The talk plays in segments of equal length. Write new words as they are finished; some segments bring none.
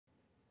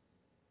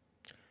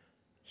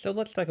So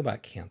let's talk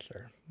about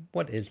cancer.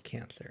 What is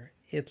cancer?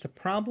 It's a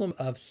problem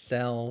of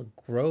cell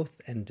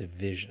growth and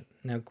division.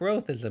 Now,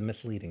 growth is a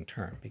misleading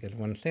term because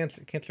when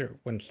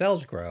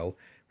cells grow,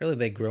 really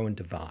they grow and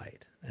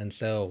divide. And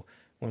so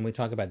when we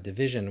talk about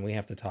division, we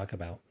have to talk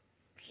about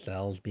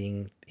cells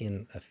being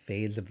in a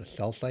phase of the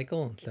cell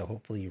cycle. And so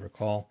hopefully you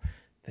recall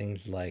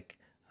things like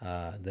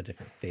the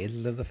different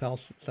phases of the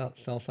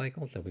cell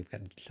cycle. So we've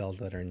got cells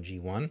that are in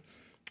G1.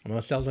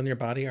 Most cells in your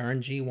body are in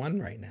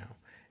G1 right now.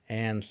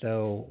 And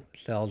so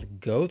cells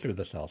go through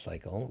the cell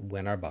cycle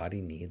when our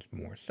body needs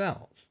more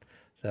cells.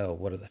 So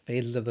what are the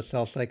phases of the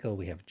cell cycle?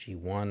 We have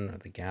G1 or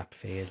the gap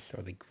phase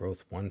or the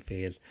growth 1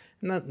 phase.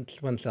 And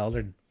that's when cells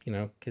are,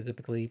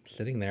 typically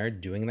sitting there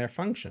doing their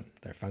function.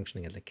 They're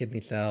functioning as a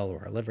kidney cell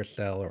or a liver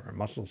cell or a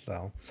muscle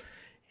cell.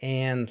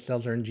 And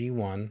cells are in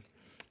G1.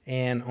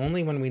 And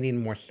only when we need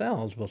more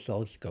cells will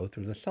cells go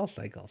through the cell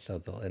cycle. So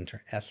they'll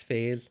enter S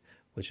phase,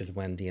 which is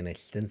when DNA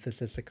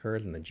synthesis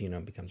occurs and the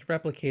genome becomes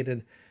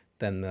replicated.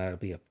 Then there'll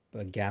be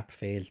a gap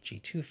phase,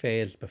 G2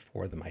 phase,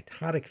 before the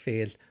mitotic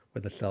phase,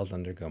 where the cells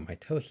undergo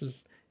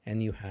mitosis,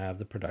 and you have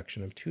the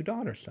production of two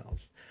daughter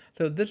cells.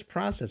 So this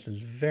process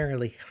is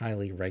very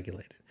highly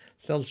regulated.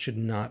 Cells should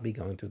not be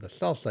going through the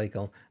cell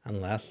cycle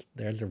unless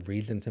there's a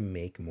reason to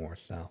make more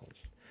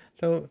cells.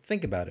 So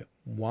think about it.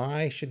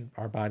 Why should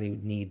our body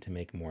need to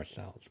make more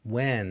cells?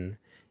 When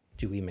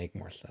do we make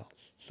more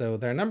cells? So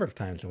there are a number of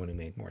times when we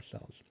make more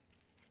cells.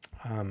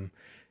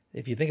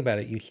 If you think about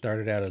it, you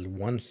started out as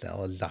one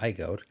cell, a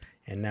zygote,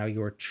 and now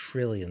you're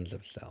trillions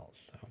of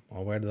cells. So,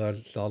 well, where do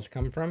those cells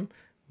come from?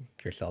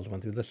 Your cells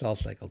went through the cell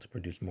cycle to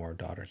produce more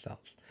daughter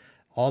cells.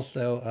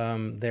 Also,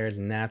 there's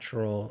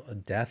natural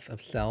death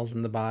of cells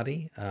in the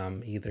body,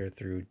 either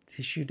through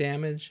tissue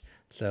damage,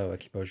 so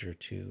exposure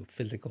to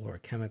physical or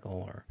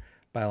chemical or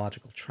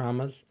biological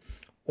traumas,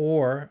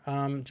 or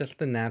just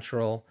the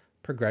natural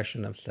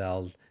progression of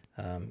cells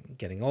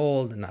getting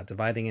old and not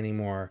dividing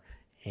anymore,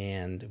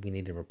 and we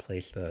need to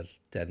replace those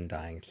dead and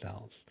dying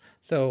cells.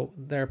 So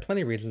there are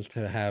plenty of reasons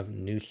to have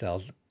new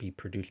cells be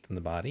produced in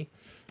the body.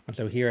 And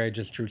so here I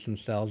just drew some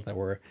cells that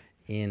were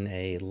in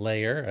a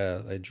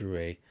layer. I drew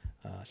a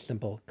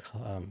simple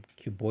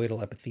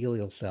cuboidal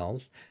epithelial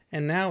cells,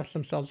 and now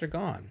some cells are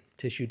gone.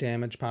 Tissue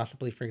damage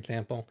possibly, for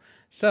example.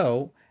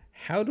 So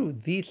how do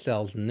these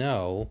cells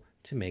know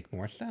to make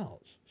more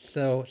cells?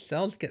 So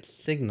cells get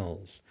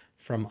signals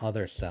from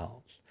other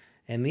cells.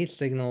 And these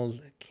signals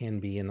can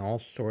be in all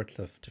sorts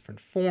of different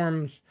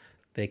forms.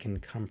 They can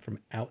come from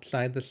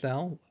outside the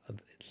cell,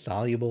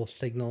 soluble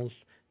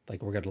signals,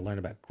 like we're going to learn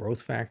about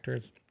growth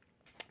factors.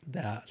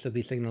 So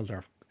these signals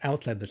are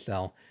outside the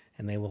cell,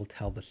 and they will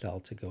tell the cell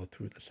to go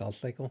through the cell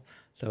cycle.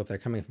 So if they're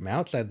coming from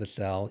outside the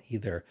cell,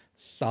 either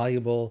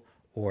soluble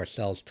or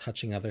cells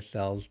touching other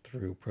cells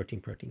through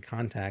protein-protein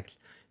contacts,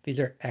 these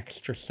are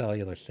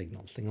extracellular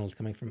signals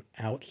coming from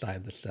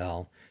outside the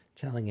cell,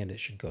 telling it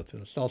should go through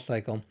the cell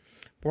cycle.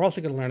 We're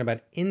also going to learn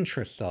about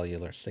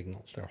intracellular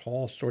signals. There are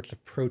all sorts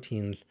of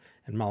proteins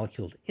and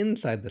molecules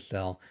inside the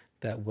cell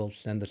that will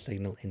send a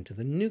signal into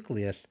the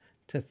nucleus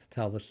to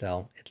tell the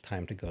cell it's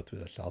time to go through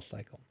the cell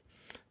cycle.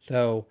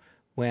 So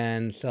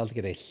when cells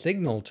get a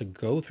signal to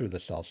go through the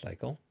cell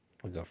cycle,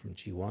 they'll go from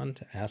G1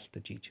 to S to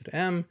G2 to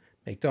M,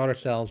 make daughter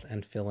cells,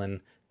 and fill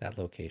in that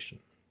location.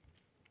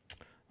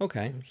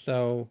 Okay,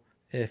 so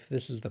if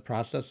this is the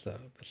process of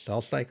the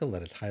cell cycle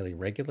that is highly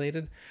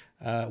regulated,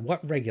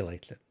 what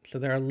regulates it? So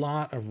there are a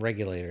lot of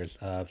regulators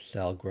of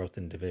cell growth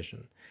and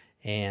division,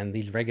 and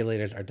these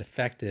regulators are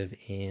defective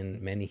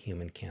in many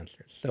human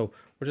cancers. So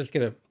we're just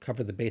going to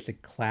cover the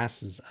basic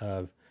classes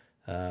of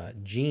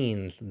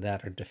genes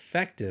that are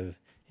defective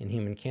in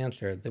human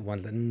cancer, the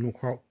ones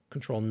that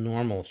control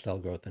normal cell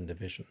growth and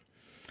division.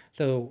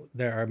 So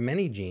there are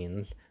many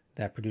genes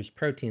that produce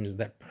proteins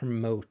that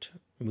promote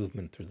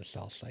movement through the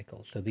cell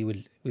cycle. So we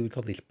would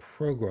call these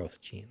pro-growth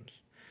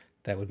genes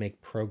that would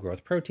make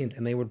pro-growth proteins,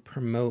 and they would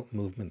promote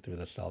movement through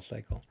the cell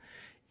cycle.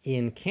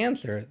 In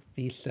cancer,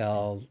 these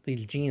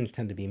genes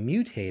tend to be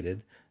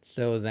mutated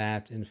so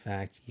that, in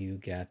fact, you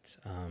get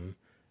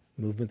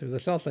movement through the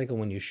cell cycle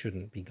when you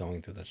shouldn't be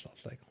going through the cell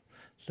cycle.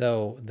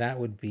 So that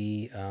would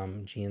be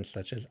genes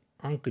such as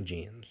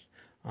oncogenes.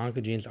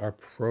 Oncogenes are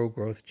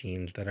pro-growth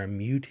genes that are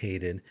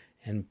mutated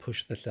and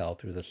push the cell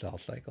through the cell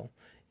cycle.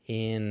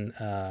 In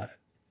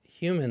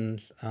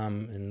humans,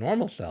 in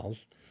normal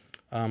cells,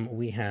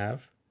 we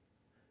have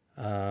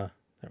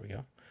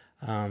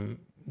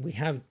we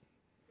have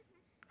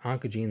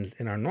oncogenes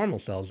in our normal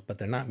cells, but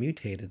they're not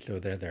mutated, so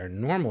they're their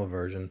normal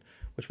version,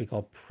 which we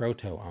call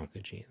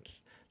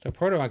proto-oncogenes. So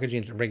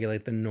proto-oncogenes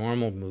regulate the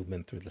normal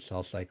movement through the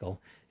cell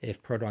cycle.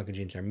 If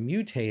proto-oncogenes are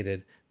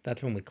mutated,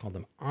 that's when we call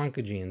them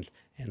oncogenes,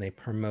 and they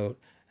promote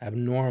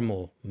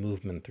abnormal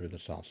movement through the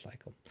cell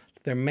cycle.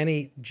 So there are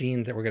many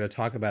genes that we're going to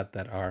talk about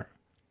that are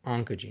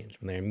oncogenes.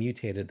 When they're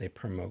mutated, they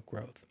promote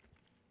growth.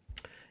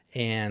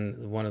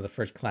 And one of the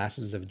first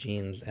classes of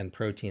genes and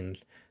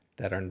proteins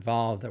that are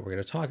involved that we're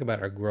going to talk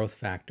about are growth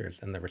factors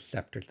and the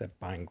receptors that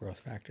bind growth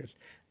factors.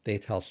 they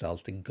tell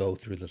cells to go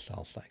through the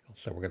cell cycle.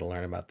 So we're going to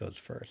learn about those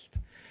first.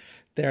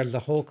 There's a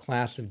whole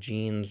class of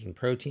genes and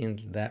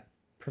proteins that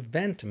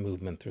prevent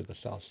movement through the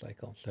cell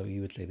cycle. So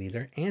you would say these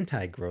are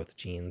anti-growth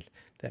genes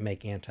that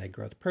make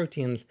anti-growth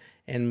proteins,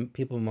 and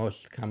people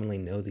most commonly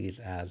know these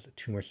as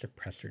tumor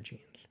suppressor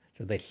genes.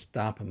 So they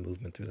stop a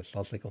movement through the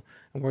cell cycle.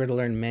 And we're going to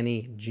learn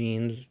many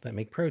genes that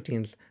make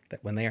proteins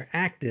that when they are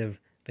active,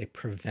 they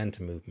prevent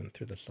movement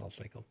through the cell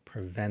cycle,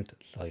 prevent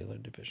cellular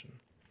division.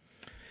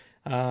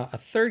 A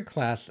third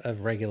class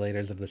of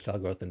regulators of the cell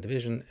growth and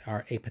division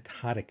are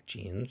apoptotic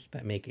genes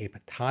that make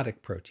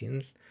apoptotic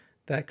proteins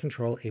that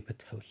control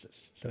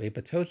apoptosis. So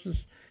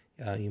apoptosis,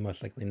 you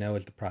most likely know,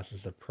 is the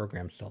process of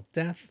programmed cell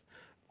death.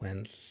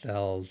 When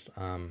cells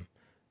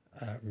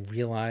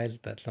realize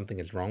that something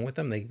is wrong with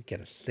them, they get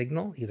a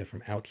signal either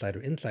from outside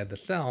or inside the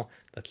cell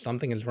that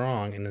something is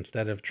wrong, and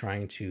instead of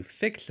trying to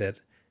fix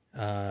it,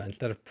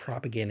 instead of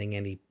propagating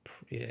any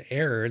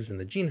errors in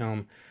the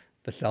genome,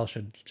 the cell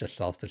should just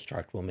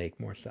self-destruct, will make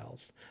more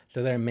cells.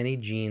 So there are many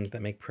genes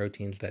that make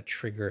proteins that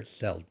trigger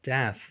cell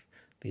death.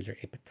 These are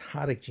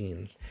apoptotic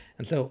genes.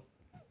 And so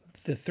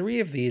the three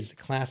of these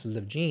classes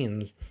of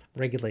genes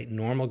regulate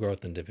normal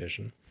growth and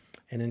division.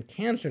 And in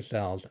cancer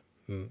cells,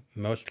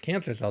 most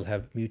cancer cells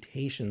have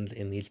mutations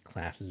in these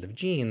classes of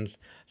genes.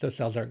 So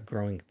cells are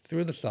growing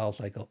through the cell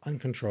cycle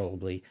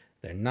uncontrollably.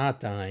 They're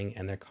not dying,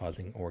 and they're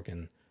causing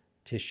organ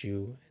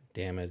tissue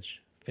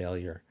damage,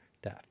 failure,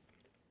 death.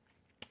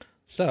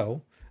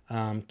 So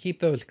keep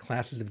those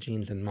classes of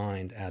genes in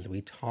mind as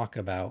we talk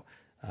about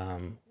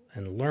and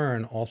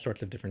learn all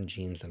sorts of different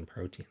genes and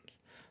proteins.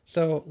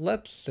 So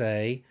let's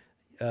say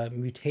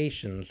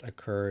mutations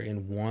occur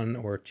in one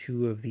or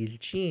two of these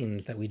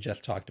genes that we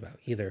just talked about,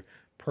 either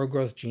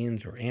pro-growth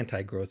genes or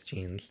anti-growth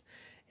genes.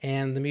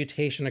 And the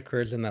mutation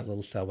occurs in that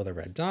little cell with a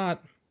red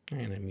dot,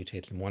 and it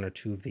mutates in one or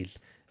two of these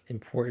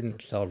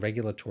important cell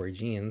regulatory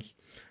genes.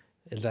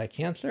 Is that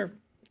cancer?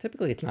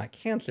 Typically, it's not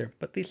cancer,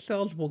 but these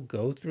cells will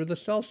go through the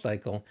cell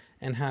cycle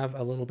and have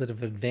a little bit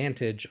of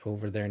advantage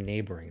over their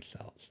neighboring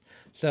cells.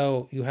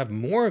 So you have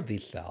more of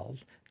these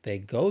cells. They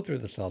go through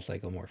the cell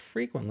cycle more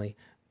frequently,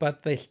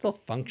 but they still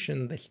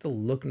function. They still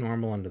look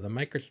normal under the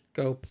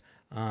microscope,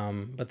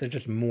 but there's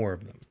just more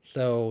of them.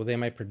 So they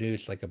might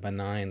produce like a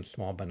benign,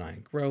 small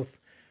benign growth.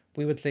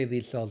 We would say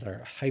these cells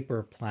are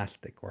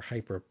hyperplastic, or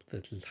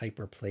this is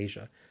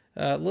hyperplasia.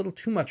 A little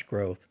too much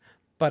growth,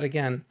 but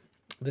again,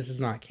 this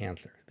is not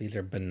cancer. These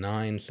are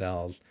benign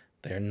cells.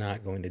 They're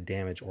not going to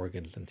damage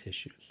organs and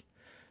tissues.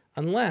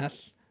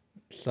 Unless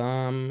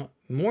some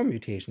more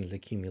mutations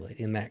accumulate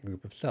in that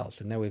group of cells.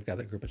 So now we've got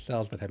a group of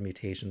cells that have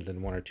mutations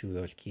in one or two of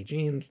those key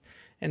genes,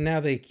 and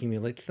now they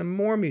accumulate some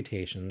more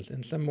mutations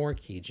in some more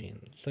key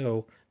genes.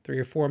 So 3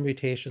 or 4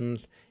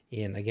 mutations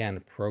in,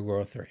 again,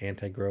 pro-growth or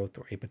anti-growth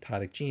or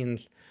apoptotic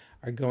genes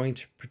are going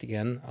to,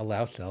 again,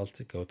 allow cells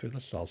to go through the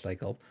cell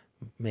cycle,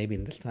 maybe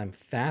this time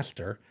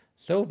faster,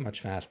 so much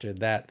faster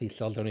that these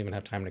cells don't even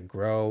have time to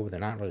grow. They're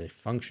not really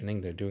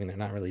functioning. They're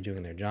not really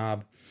doing their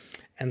job.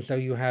 And so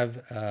you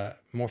have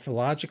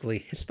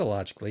morphologically,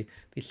 histologically,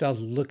 these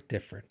cells look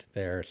different.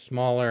 They're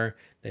smaller.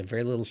 They have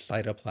very little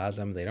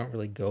cytoplasm. They don't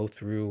really go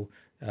through,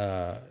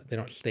 they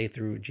don't stay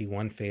through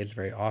G1 phase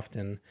very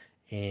often,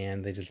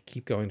 and they just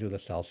keep going through the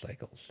cell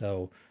cycle.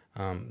 So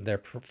they're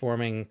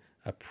performing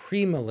a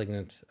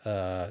pre-malignant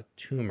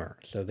tumor.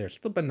 So they're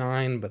still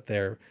benign, but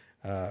they're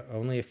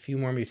only a few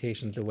more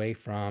mutations away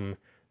from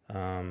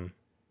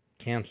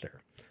cancer.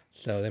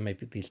 So there might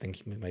be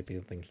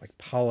things like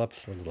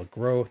polyps or little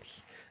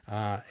growths.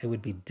 It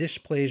would be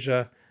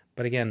dysplasia,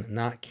 but again,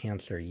 not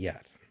cancer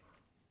yet.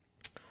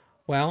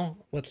 Well,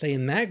 let's say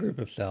in that group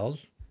of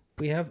cells,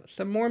 we have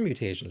some more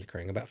mutations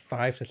occurring. About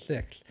 5 to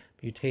 6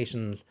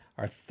 mutations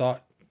are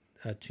thought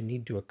to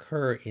need to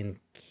occur in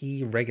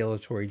key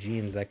regulatory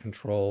genes that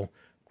control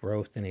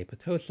growth and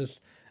apoptosis.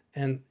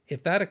 And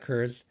if that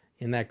occurs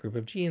in that group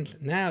of genes,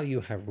 now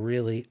you have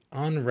really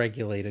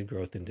unregulated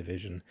growth and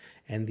division,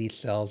 and these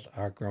cells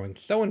are growing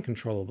so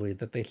uncontrollably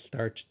that they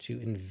start to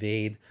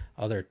invade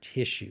other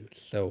tissues.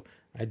 So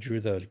I drew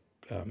those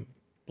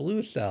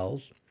blue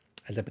cells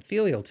as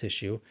epithelial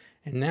tissue,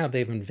 and now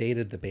they've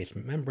invaded the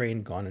basement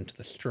membrane, gone into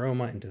the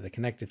stroma, into the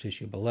connective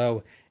tissue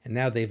below, and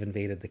now they've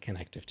invaded the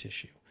connective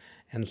tissue.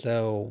 And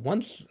so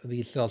once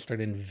these cells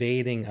start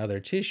invading other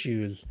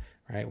tissues,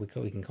 right, we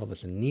can call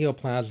this a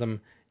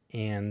neoplasm,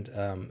 and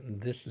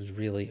this is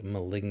really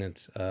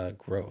malignant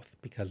growth,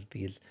 because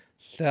these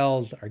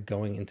cells are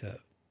going into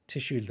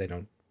tissues they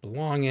don't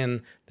belong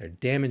in. They're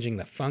damaging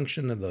the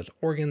function of those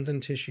organs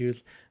and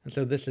tissues, and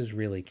so this is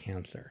really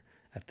cancer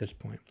at this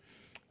point.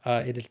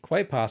 It is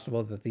quite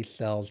possible that these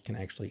cells can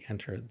actually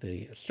enter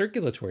the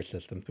circulatory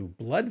system through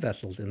blood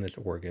vessels in this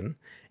organ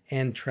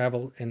and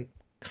travel and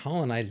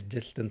colonize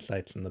distant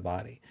sites in the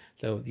body.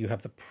 So you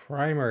have the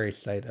primary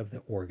site of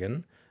the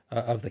organ,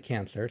 of the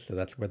cancer, so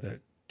that's where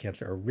the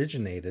cancer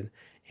originated,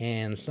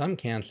 and some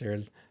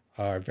cancers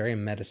are very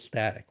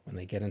metastatic. When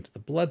they get into the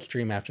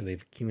bloodstream after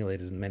they've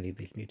accumulated many of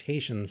these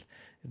mutations,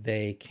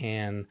 they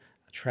can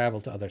travel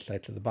to other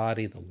sites of the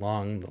body, the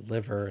lung, the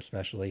liver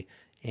especially,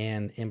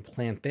 and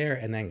implant there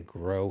and then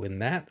grow in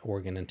that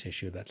organ and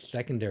tissue, that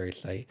secondary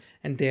site,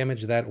 and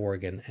damage that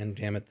organ and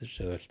damage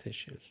those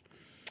tissues.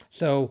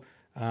 So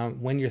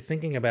when you're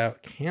thinking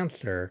about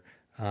cancer,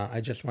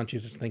 I just want you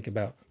to think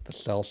about the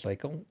cell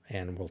cycle,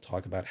 and we'll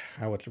talk about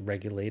how it's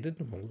regulated.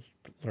 We'll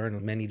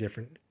learn many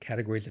different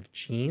categories of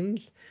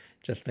genes.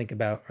 Just think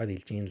about, are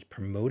these genes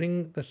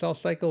promoting the cell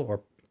cycle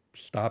or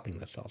stopping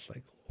the cell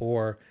cycle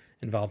or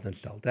involved in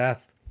cell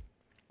death?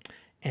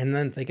 And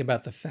then think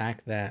about the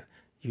fact that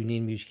you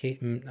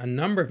need a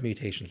number of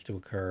mutations to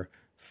occur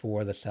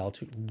for the cell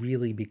to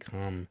really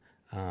become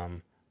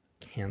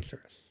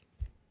cancerous.